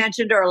 like I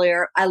mentioned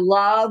earlier, I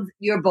love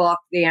your book,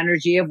 The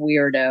Energy of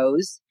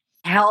Weirdos.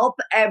 Help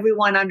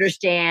everyone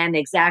understand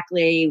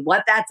exactly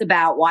what that's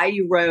about, why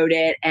you wrote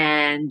it,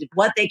 and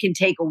what they can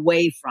take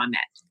away from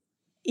it.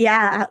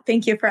 Yeah,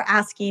 thank you for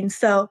asking.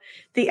 So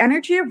The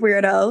Energy of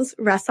Weirdos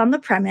rests on the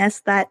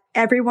premise that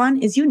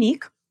everyone is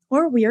unique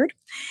or weird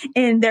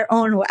in their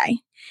own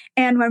way.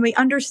 And when we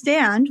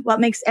understand what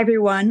makes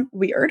everyone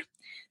weird,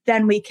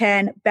 then we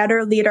can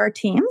better lead our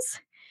teams.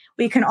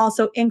 We can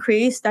also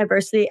increase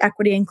diversity,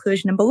 equity,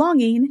 inclusion, and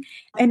belonging.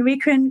 And we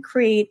can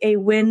create a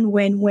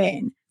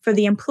win-win-win for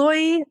the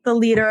employee, the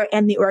leader,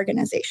 and the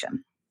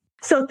organization.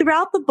 So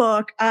throughout the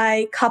book,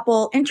 I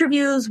couple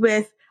interviews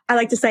with, I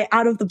like to say,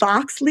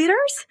 out-of-the-box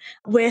leaders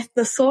with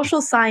the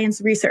social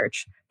science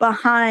research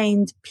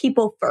behind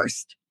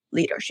people-first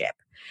leadership.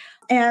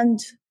 And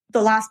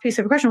the last piece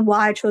of the question,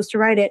 why I chose to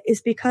write it,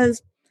 is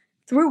because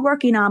through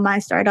working on my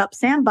startup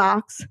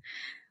Sandbox,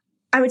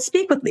 I would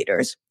speak with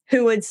leaders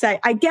who would say,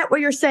 I get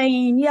what you're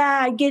saying.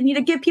 Yeah, need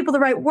to give people the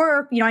right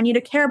work. I need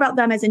to care about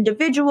them as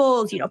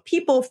individuals,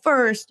 people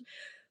first.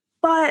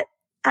 But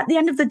at the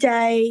end of the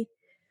day,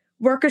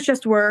 work is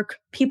just work.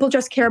 People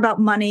just care about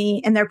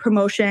money and their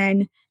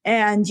promotion.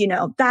 And,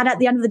 that at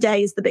the end of the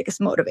day is the biggest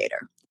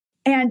motivator.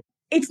 And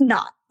it's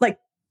not, like,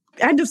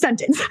 end of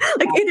sentence.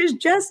 Like, it is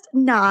just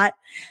not.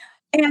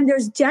 And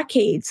there's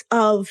decades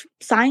of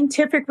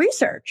scientific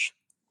research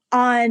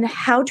on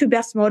how to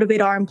best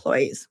motivate our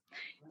employees.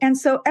 And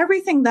so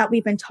everything that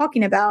we've been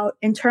talking about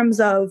in terms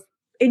of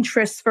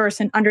interests first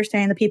and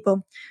understanding the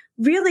people,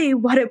 really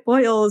what it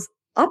boils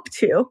up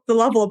to, the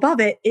level above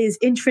it, is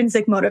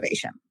intrinsic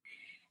motivation.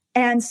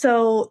 And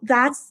so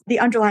that's the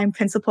underlying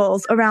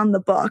principles around the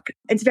book.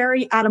 It's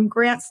very Adam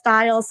Grant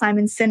style,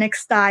 Simon Sinek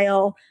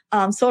style,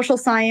 social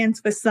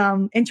science with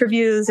some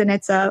interviews, and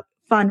it's a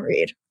fun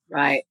read.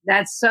 Right.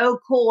 That's so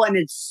cool. And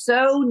it's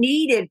so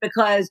needed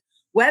because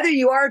whether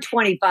you are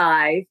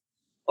 25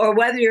 or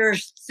whether you're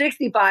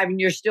 65 and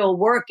you're still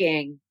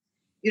working,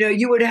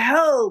 you would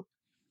hope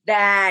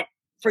that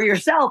for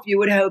yourself, you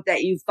would hope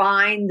that you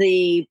find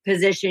the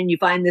position, you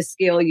find the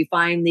skill, you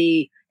find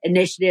the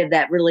initiative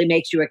that really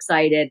makes you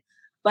excited.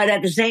 But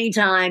at the same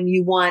time,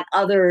 you want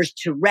others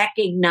to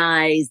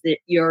recognize that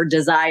your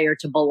desire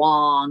to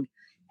belong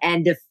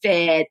and to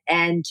fit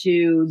and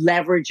to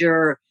leverage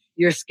your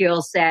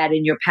skill set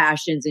and your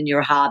passions and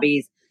your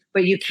hobbies.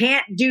 But you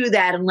can't do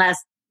that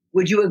unless,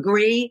 would you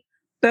agree,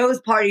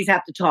 both parties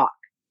have to talk?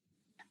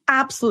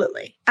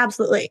 Absolutely.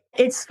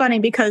 It's funny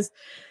because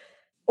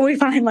we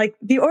find like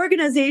the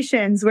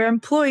organizations where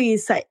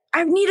employees say,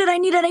 I need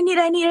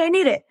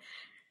it.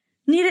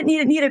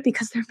 Need it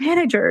because their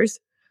managers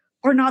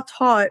are not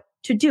taught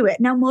to do it.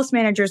 Now, most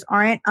managers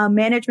aren't.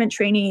 Management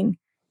training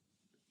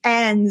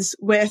ends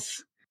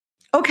with,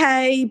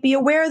 okay, be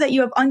aware that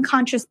you have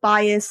unconscious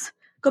bias.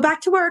 Go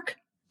back to work.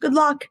 Good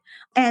luck.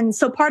 And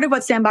so part of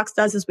what Sandbox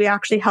does is we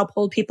actually help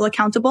hold people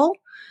accountable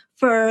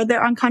for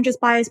their unconscious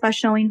bias by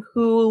showing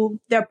who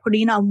they're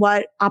putting on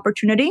what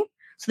opportunity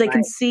so they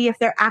can see if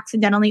they're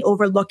accidentally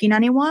overlooking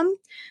anyone.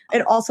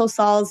 It also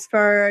solves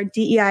for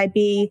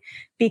DEIB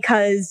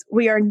because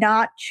we are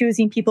not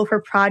choosing people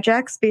for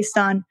projects based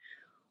on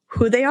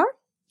who they are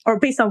or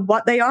based on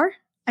what they are.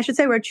 I should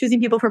say we're choosing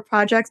people for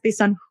projects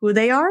based on who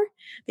they are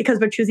because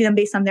we're choosing them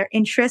based on their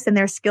interests and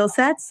their skill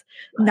sets,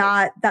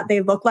 not that they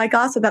look like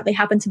us or that they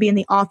happen to be in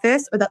the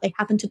office or that they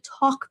happen to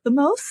talk the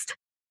most.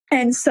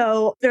 And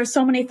so there's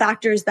so many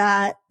factors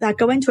that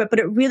go into it, but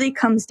it really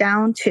comes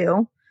down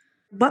to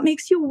what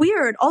makes you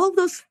weird, all of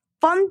those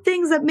fun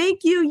things that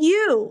make you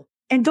you.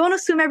 And don't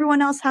assume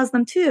everyone else has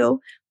them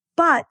too.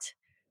 But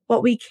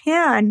what we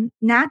can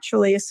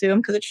naturally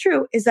assume, because it's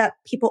true, is that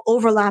people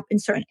overlap in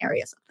certain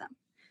areas of them.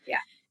 Yeah.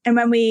 And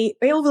when we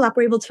overlap,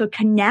 we're able to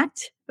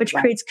connect, which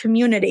creates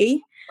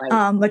community,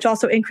 which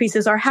also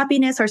increases our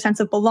happiness, our sense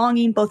of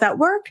belonging, both at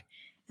work,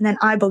 and then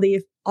I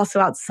believe also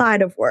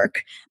outside of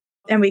work.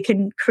 And we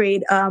can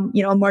create, a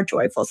more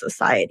joyful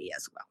society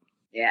as well.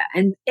 Yeah.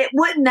 And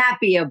wouldn't that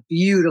be a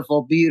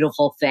beautiful,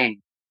 beautiful thing?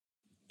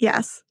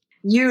 Yes.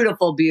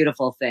 Beautiful,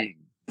 beautiful thing.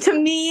 To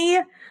me,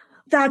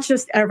 that's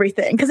just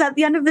everything. Because at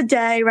the end of the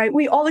day, right,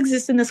 we all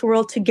exist in this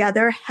world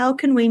together. How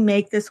can we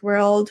make this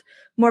world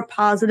more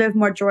positive,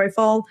 more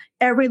joyful?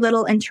 Every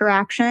little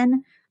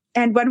interaction.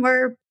 And when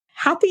we're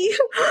happy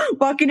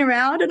walking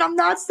around, and I'm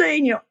not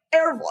saying,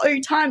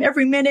 every time,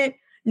 every minute,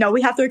 no,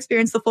 we have to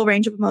experience the full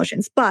range of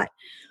emotions. But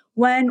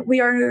when we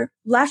are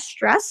less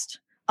stressed,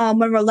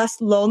 when we're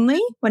less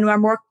lonely, when we're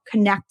more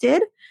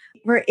connected,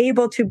 we're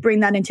able to bring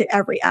that into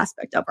every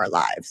aspect of our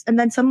lives. And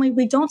then suddenly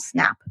we don't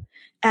snap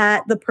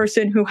at the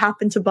person who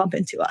happened to bump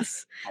into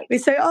us. We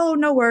say, oh,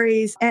 no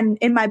worries. And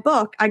in my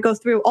book, I go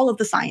through all of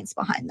the science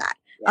behind that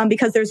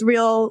because there's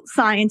real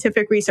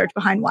scientific research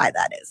behind why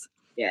that is.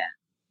 Yeah.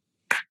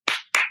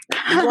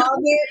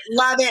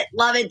 Love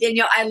it,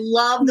 Danielle. I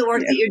love the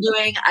work that you're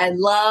doing. I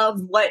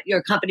love what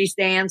your company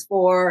stands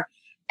for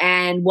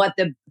and what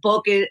the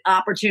book is,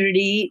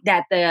 opportunity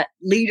that the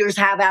leaders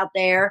have out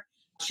there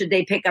should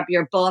they pick up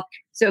your book.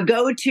 So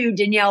go to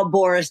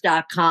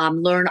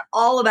DanielleBoris.com, learn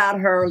all about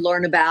her,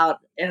 learn about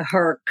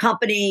her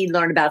company,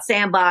 learn about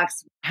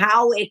Sandbox,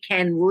 how it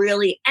can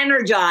really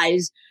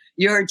energize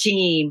your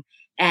team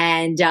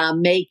and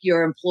make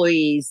your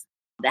employees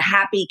the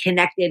happy,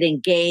 connected,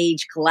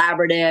 engaged,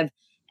 collaborative,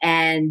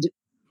 and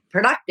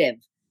productive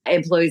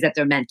employees that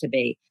they're meant to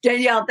be.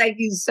 Danielle, thank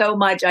you so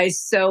much. I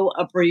so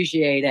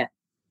appreciate it.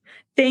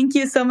 Thank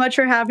you so much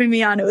for having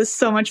me on. It was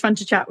so much fun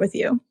to chat with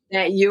you.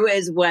 You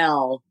as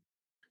well.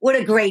 What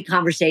a great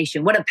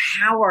conversation. What a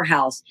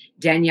powerhouse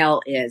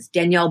Danielle is.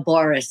 Danielle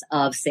Boris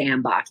of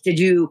Sandbox. Did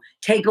you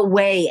take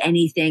away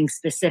anything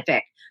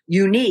specific,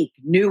 unique,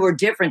 new, or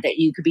different that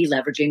you could be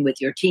leveraging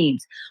with your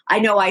teams? I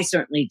know I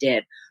certainly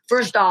did.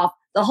 First off,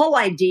 the whole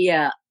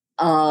idea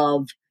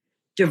of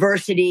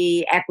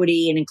diversity,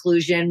 equity, and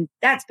inclusion,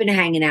 that's been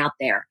hanging out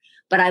there.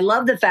 But I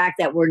love the fact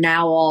that we're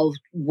now all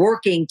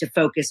working to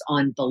focus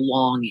on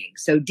belonging.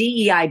 So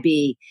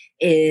DEIB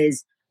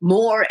is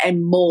more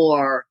and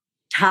more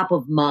top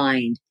of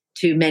mind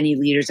to many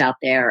leaders out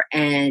there.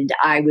 And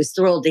I was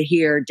thrilled to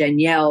hear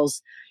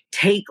Danielle's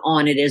take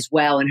on it as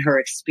well and her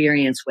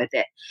experience with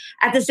it.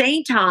 At the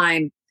same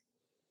time,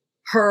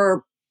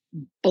 her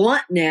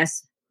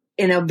bluntness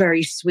in a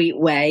very sweet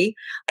way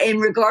in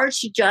regards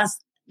to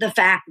just the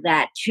fact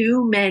that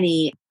too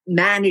many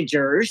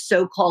managers,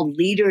 so-called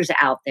leaders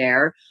out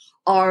there,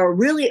 are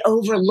really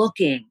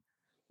overlooking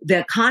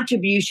the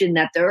contribution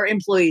that their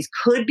employees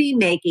could be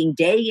making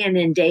day in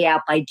and day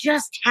out by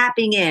just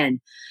tapping in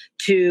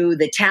to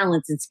the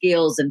talents and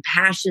skills and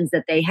passions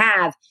that they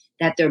have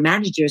that their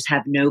managers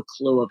have no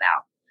clue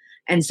about.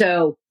 And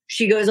so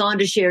she goes on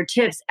to share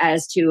tips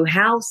as to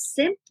how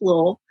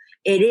simple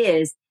it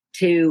is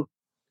to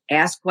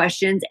ask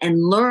questions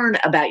and learn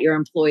about your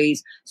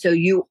employees so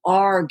you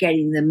are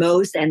getting the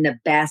most and the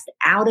best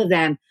out of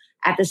them.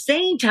 At the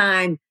same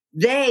time,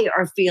 they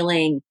are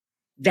feeling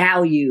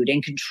valued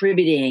and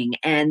contributing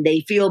and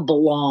they feel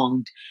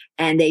belonged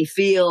and they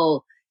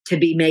feel to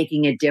be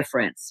making a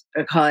difference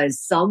because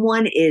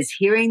someone is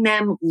hearing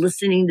them,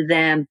 listening to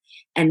them,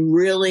 and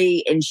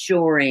really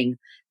ensuring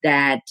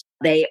that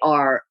they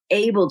are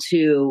able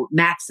to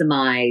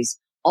maximize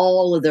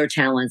all of their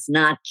talents,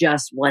 not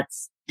just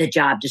what's the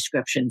job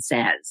description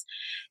says.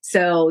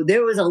 So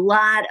there was a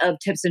lot of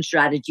tips and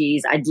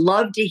strategies. I'd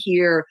love to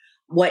hear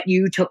what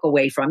you took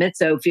away from it.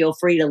 So feel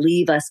free to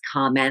leave us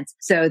comments.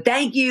 So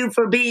thank you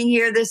for being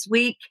here this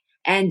week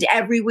and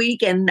every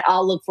week. And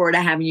I'll look forward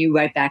to having you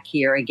right back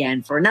here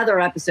again for another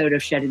episode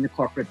of Shedding the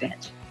Corporate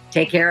Bench.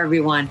 Take care,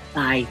 everyone.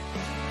 Bye.